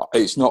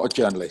 It's not a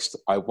journalist.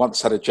 I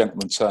once had a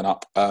gentleman turn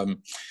up when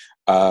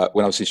I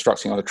was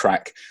instructing on a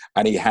track,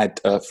 and he had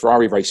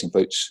Ferrari racing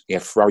boots, he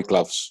had Ferrari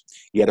gloves,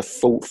 he had a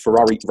full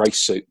Ferrari race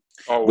suit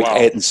with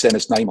Ayrton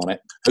Senna's name on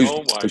it,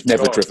 who's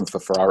never driven for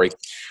Ferrari,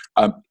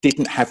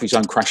 didn't have his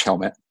own crash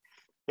helmet.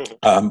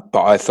 But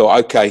I thought,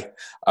 okay,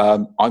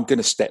 I'm going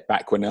to step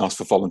back when they asked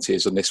for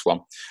volunteers on this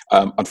one.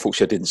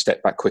 Unfortunately, I didn't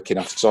step back quick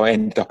enough, so I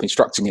ended up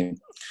instructing him.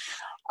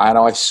 And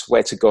I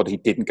swear to God, he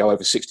didn't go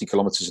over 60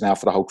 kilometres an hour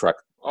for the whole track.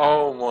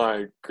 Oh,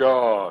 my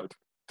God.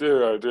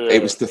 Dear, oh dear.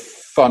 It was the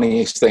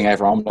funniest thing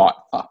ever. I'm like,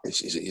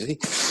 this is easy.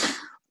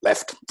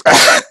 Left.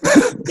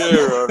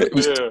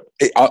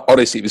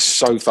 Honestly, it was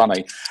so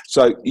funny.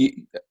 So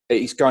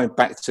it's going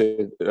back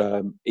to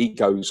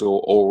egos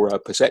or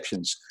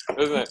perceptions.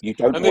 Isn't it? You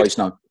don't always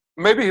know.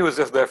 Maybe he was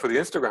just there for the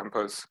Instagram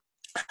posts.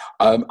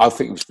 I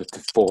think it was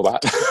before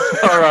that.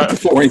 All right.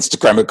 Before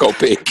Instagram had got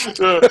big.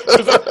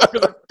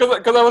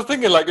 Because I was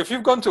thinking, like, if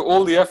you've gone to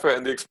all the effort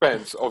and the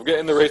expense of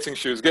getting the racing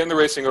shoes, getting the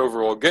racing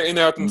overall, getting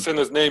Ayrton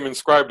Senna's name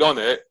inscribed on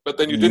it, but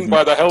then you didn't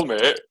buy the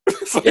helmet,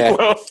 it's like,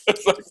 well,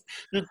 it's like,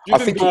 you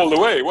didn't go all the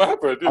way. What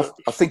happened?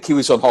 I think he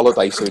was on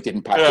holiday, so he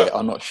didn't pack it.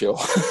 I'm not sure.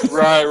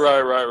 Right.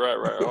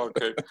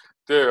 Okay.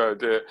 Dear, oh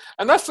dear.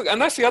 And that's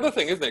the other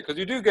thing, isn't it? Because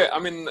you do get, I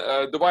mean,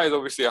 Dubai is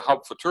obviously a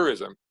hub for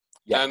tourism.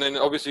 Yeah. And then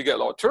obviously you get a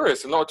lot of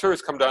tourists, and a lot of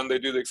tourists come down. They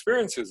do the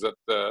experiences at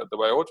the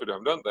Dubai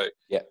Autodrome, don't they?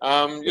 Yeah.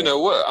 You know,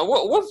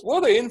 what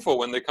are they in for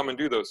when they come and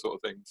do those sort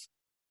of things?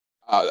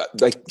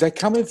 They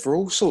come in for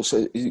all sorts.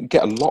 You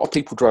get a lot of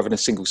people driving the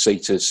single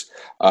seaters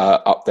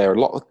up there. A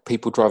lot of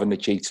people driving the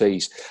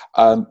GTs.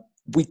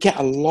 We get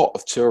a lot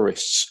of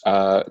tourists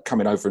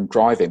coming over and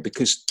driving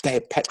because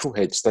they're petrol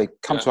heads. They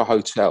come to a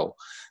hotel.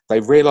 They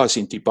realise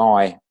in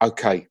Dubai,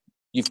 okay,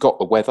 you've got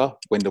the weather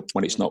when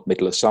it's not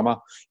middle of summer.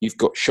 You've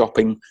got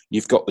shopping.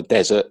 You've got the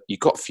desert. You've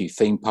got a few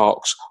theme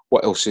parks.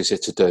 What else is there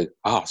to do?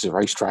 It's a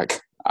racetrack.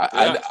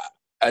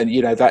 And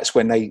you know, that's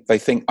when they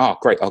think,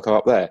 great, I'll go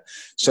up there.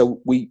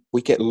 So we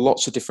get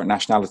lots of different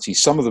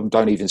nationalities. Some of them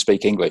don't even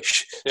speak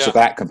English. So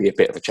that can be a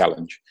bit of a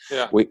challenge.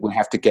 We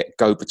have to get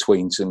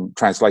go-betweens and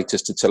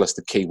translators to tell us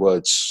the key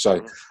words.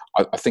 So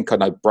I think I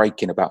know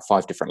break in about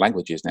 5 different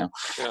languages now.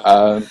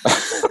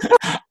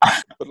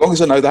 As long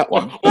as I know that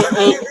one.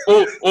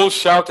 all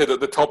shouted at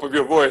the top of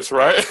your voice,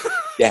 right?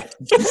 Yeah.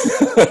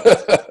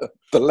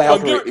 The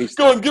louder it is.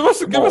 Go on, give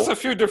us a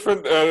few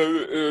different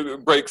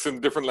breaks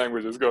in different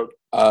languages. Go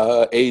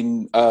on.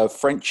 In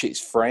French, it's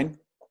Fren.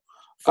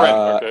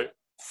 Okay.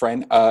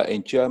 Fren.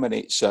 In German,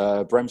 it's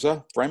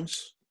Bremser.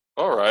 Brems.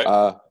 All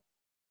right.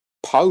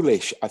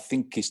 Polish, I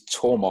think, is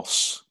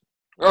Tormos.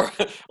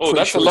 Oh,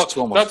 that's a lot.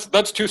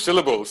 That's 2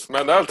 syllables,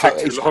 man. That'll take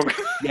too long.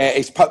 Yeah,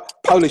 it's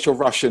Polish or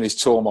Russian is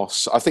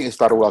Tormos. I think it's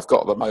about all I've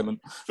got at the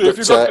moment. See,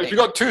 if you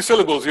got 2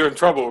 syllables, you're in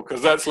trouble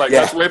because that's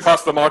that's way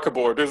past the marker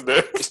board, isn't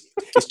it?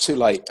 It's too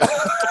late.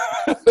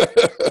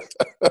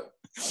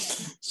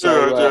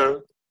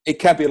 So it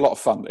can be a lot of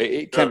fun.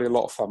 It can be a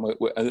lot of fun,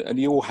 and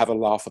you all have a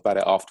laugh about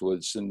it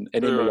afterwards. And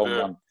in the long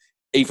run,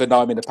 even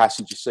though I'm in the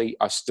passenger seat,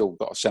 I still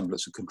got a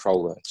semblance of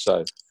control there.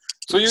 So.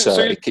 So it keeps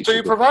so you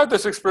you good. provide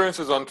this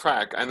experiences on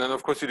track, and then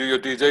of course you do your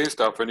DJ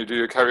stuff, and you do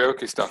your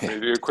karaoke stuff, and you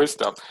do your quiz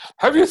stuff.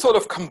 Have you thought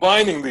of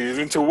combining these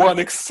into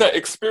one set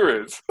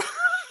experience?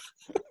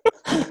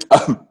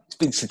 It's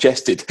been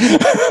suggested.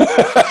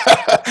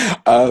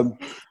 um,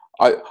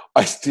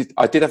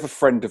 I did have a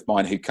friend of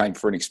mine who came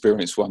for an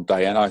experience one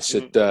day, and I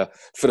said,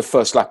 for the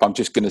first lap, I'm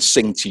just going to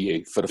sing to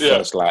you for the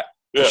first lap.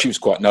 Yeah. She was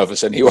quite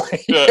nervous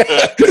anyway. Yeah.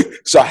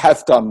 So I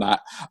have done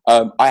that.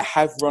 I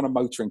have run a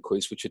motoring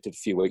quiz, which I did a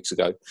few weeks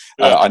ago.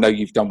 I know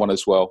you've done one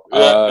as well.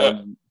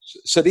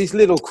 So these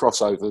little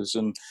crossovers,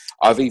 and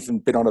I've even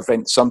been on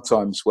events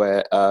sometimes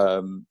where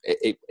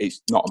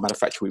it's not a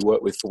manufacturer we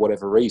work with for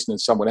whatever reason, and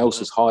someone else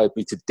has hired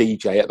me to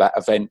DJ at that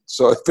event.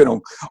 So I've been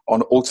on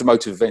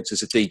automotive events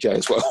as a DJ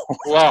as well.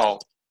 Wow,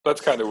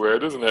 that's kind of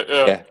weird, isn't it?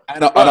 Yeah,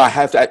 and I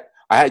have that.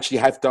 I actually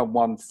have done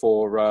one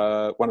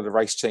for one of the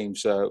race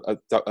teams,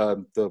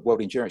 the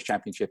World Endurance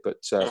Championship at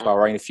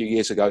Bahrain a few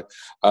years ago.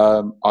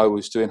 I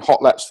was doing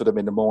hot laps for them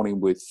in the morning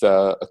with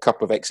a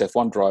couple of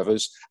XF1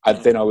 drivers,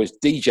 and then I was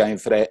DJing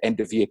for their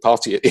end of year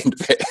party at the end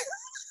of it.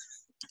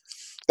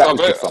 That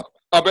was good fun.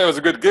 I bet it was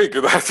a good gig.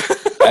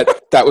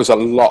 That was a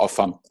lot of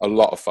fun. A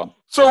lot of fun.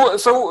 So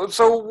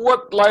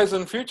what lies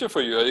in future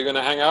for you? Are you going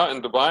to hang out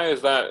in Dubai?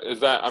 Is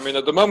that? I mean,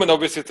 at the moment,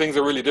 obviously things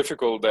are really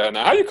difficult there.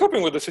 Now, how are you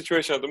coping with the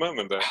situation at the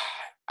moment there?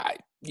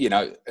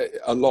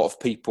 A lot of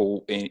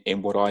people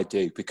in what I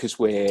do, because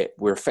we're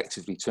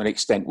effectively, to an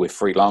extent, we're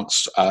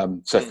freelance.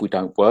 So if we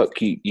don't work,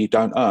 you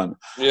don't earn.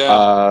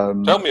 Yeah.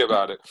 Tell me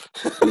about it.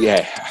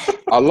 Yeah,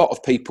 a lot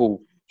of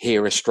people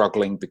here are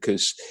struggling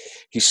because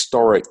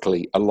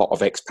historically a lot of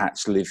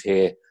expats live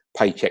here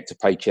paycheck to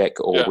paycheck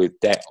or with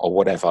debt or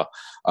whatever.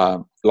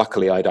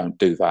 Luckily, I don't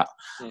do that.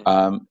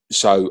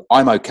 So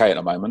I'm okay at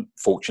the moment,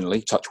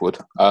 fortunately, touch wood.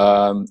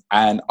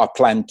 And I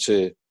plan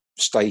to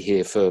stay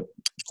here for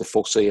the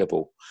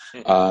foreseeable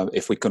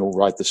if we can all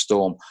ride the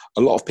storm.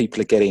 A lot of people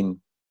are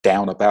getting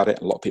down about it.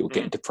 A lot of people are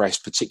getting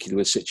depressed, particularly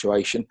with the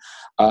situation.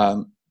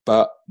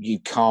 But you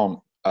can't,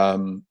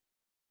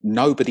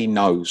 nobody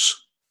knows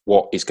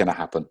what is going to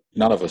happen.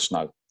 None of us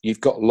know.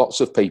 You've got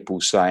lots of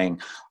people saying,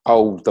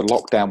 oh, the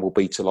lockdown will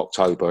be till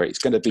October. It's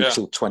going to be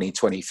till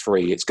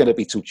 2023. It's going to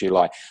be till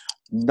July.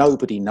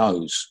 Nobody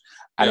knows.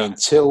 And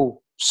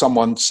until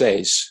someone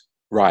says,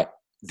 right,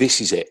 this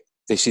is it,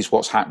 this is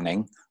what's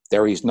happening,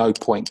 there is no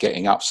point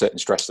getting upset and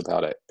stressed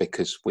about it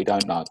because we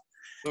don't know.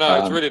 No,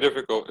 it's really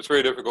difficult. It's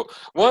really difficult.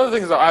 One of the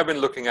things that I've been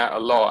looking at a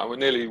lot, and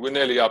we're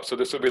nearly up, so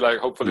this will be like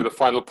hopefully the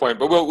final point.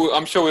 But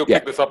I'm sure we'll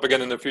pick this up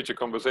again in a future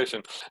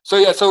conversation.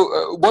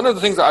 So one of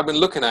the things that I've been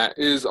looking at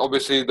is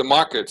obviously the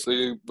markets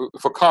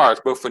for cars,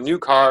 both for new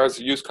cars,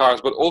 used cars,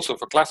 but also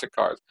for classic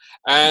cars.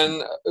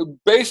 And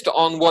based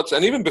on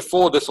and even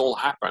before this all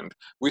happened,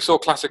 we saw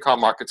classic car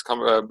markets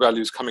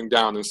values coming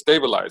down and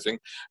stabilizing.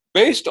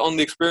 Based on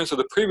the experience of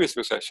the previous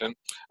recession,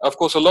 of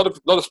course, a lot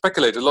of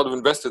speculators, a lot of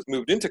investors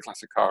moved into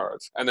classic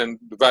cars, and then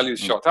the values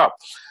shot up.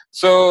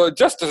 So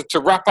just to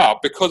wrap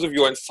up, because of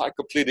your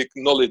encyclopedic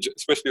knowledge,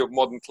 especially of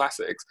modern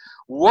classics,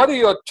 what are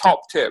your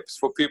top tips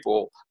for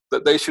people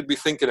that they should be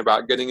thinking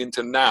about getting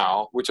into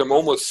now, which I'm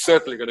almost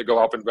certainly going to go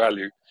up in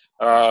value?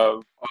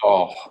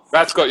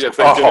 That's got you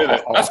thinking, isn't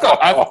it? That's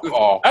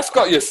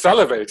got you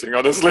salivating,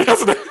 honestly,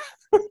 hasn't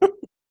it?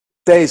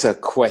 There's a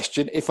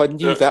question. If I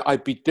knew that,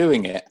 I'd be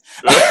doing it.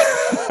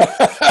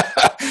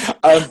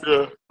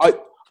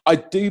 I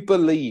do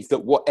believe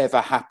that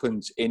whatever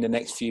happens in the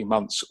next few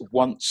months,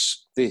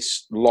 once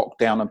this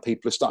lockdown and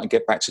people are starting to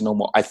get back to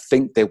normal, I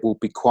think there will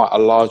be quite a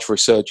large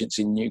resurgence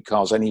in new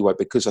cars anyway,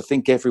 because I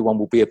think everyone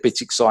will be a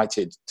bit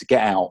excited to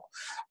get out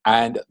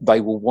and they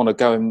will want to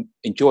go and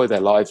enjoy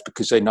their lives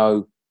because they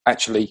know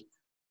actually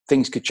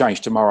things could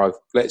change tomorrow.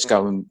 Let's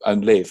go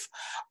and live.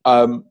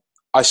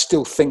 I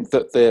still think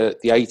that the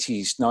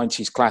 80s,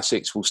 90s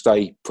classics will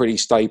stay pretty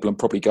stable and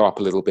probably go up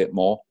a little bit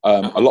more.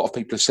 A lot of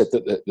people have said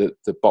that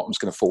the bottom's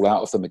going to fall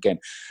out of them again.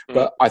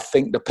 But I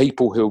think the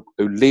people who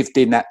lived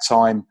in that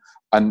time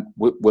and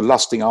were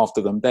lusting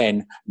after them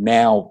then,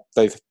 now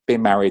they've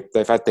been married,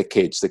 they've had their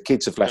kids, the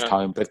kids have left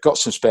home, they've got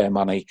some spare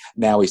money,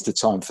 now is the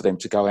time for them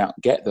to go out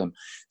and get them.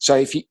 So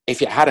if you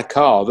had a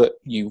car that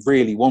you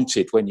really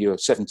wanted when you were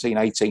 17,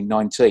 18,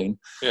 19,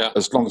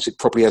 as long as it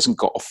probably hasn't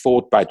got a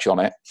Ford badge on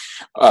it,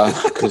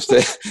 because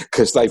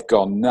they've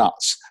gone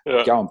nuts,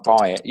 go and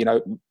buy it. You know,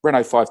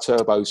 Renault 5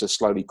 turbos are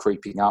slowly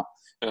creeping up.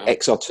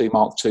 XR2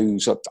 Mark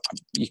IIs,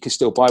 you can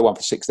still buy one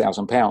for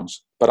 £6,000,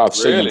 but I've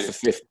seen them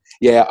for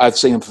I've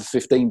seen them for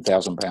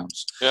 £15,000.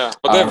 Yeah,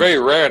 but they're very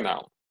rare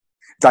now.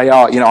 They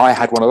are. You know, I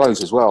had one of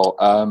those as well.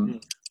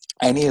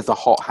 Any of the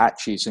hot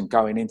hatches and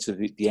going into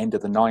the end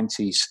of the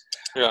 90s,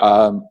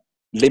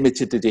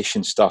 limited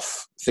edition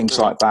stuff, things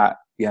like that.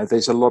 You know,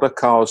 there's a lot of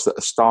cars that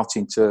are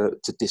starting to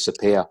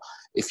disappear.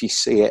 If you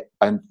see it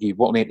and you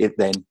want it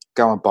then,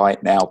 go and buy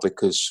it now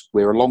because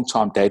we're a long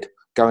time dead.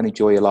 Go and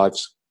enjoy your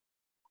lives.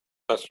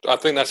 I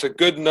think that's a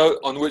good note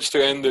on which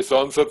to end this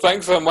on. So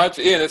thanks so much,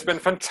 Ian. It's been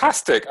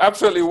fantastic,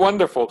 absolutely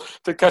wonderful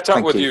to catch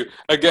up with you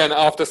again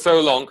after so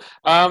long.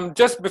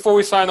 Just before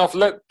we sign off,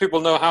 let people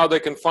know how they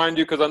can find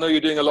you, because I know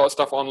you're doing a lot of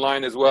stuff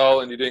online as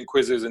well, and you're doing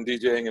quizzes and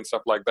DJing and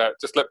stuff like that.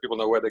 Just let people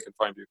know where they can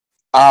find you.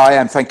 I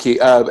am, thank you.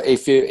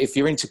 If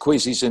you're into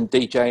quizzes and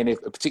DJing,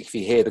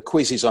 particularly here, the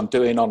quizzes I'm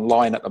doing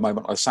online at the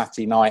moment on a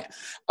Saturday night,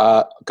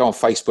 go on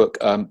Facebook,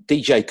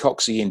 DJ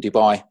Coxie in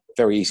Dubai.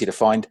 Very easy to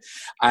find.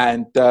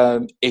 And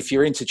if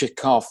you're into just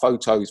car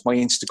photos, my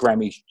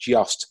Instagram is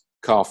just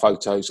car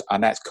photos,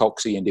 and that's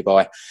Coxie in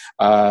Dubai.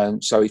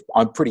 So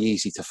I'm pretty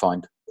easy to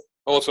find.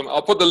 Awesome.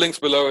 I'll put the links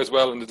below as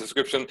well in the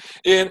description.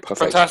 Ian, Perfect.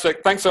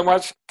 Fantastic. Thanks so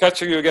much.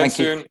 Catch you again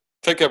soon.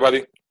 Take care,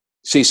 buddy.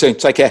 See you soon.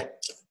 Take care.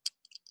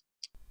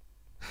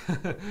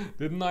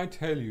 Didn't I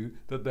tell you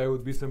that there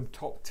would be some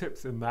top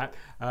tips in that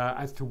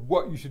as to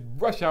what you should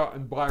rush out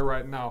and buy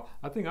right now?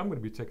 I think I'm going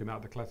to be checking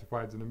out the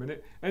classifieds in a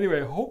minute.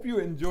 Anyway, hope you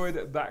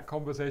enjoyed that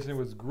conversation. It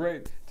was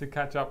great to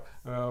catch up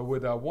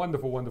with a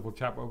wonderful, wonderful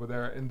chap over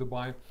there in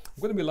Dubai. I'm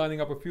going to be lining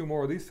up a few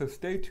more of these, so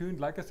stay tuned.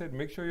 Like I said,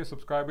 make sure you're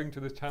subscribing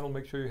to this channel.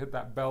 Make sure you hit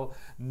that bell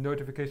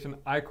notification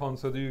icon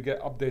so that you get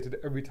updated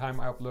every time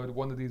I upload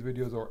one of these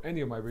videos or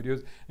any of my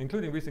videos,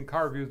 including recent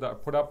car reviews that I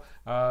put up,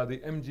 the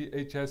MG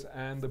HS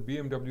and the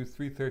BMW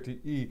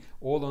 330e,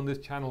 all on this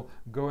channel.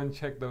 Go and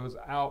check those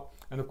out.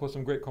 And of course,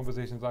 some great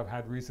conversations I've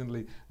had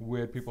recently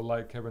with people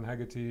like Kevin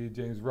Haggerty,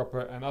 James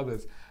Rupper, and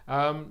others.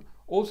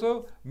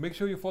 Also, make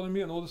sure you follow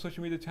me on all the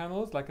social media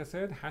channels. Like I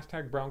said,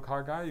 hashtag Brown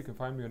Car Guy. You can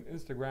find me on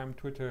Instagram,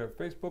 Twitter,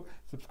 Facebook.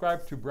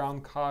 Subscribe to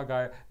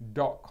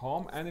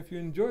browncarguy.com. And if you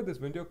enjoyed this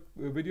video,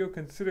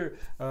 consider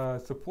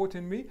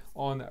supporting me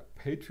on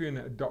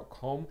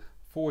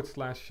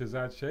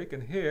patreon.com/Shazad Sheikh.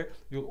 And here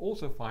you'll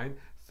also find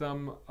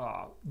some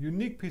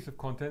unique piece of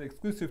content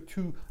exclusive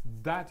to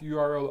that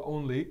URL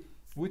only,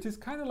 which is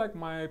kind of like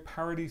my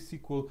parody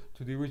sequel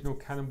to the original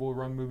Cannonball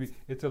Run movie.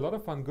 It's a lot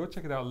of fun. Go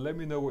check it out. Let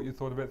me know what you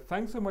thought of it.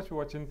 Thanks so much for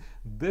watching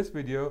this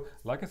video.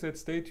 Like I said,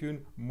 stay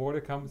tuned. More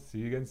to come. See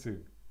you again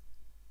soon.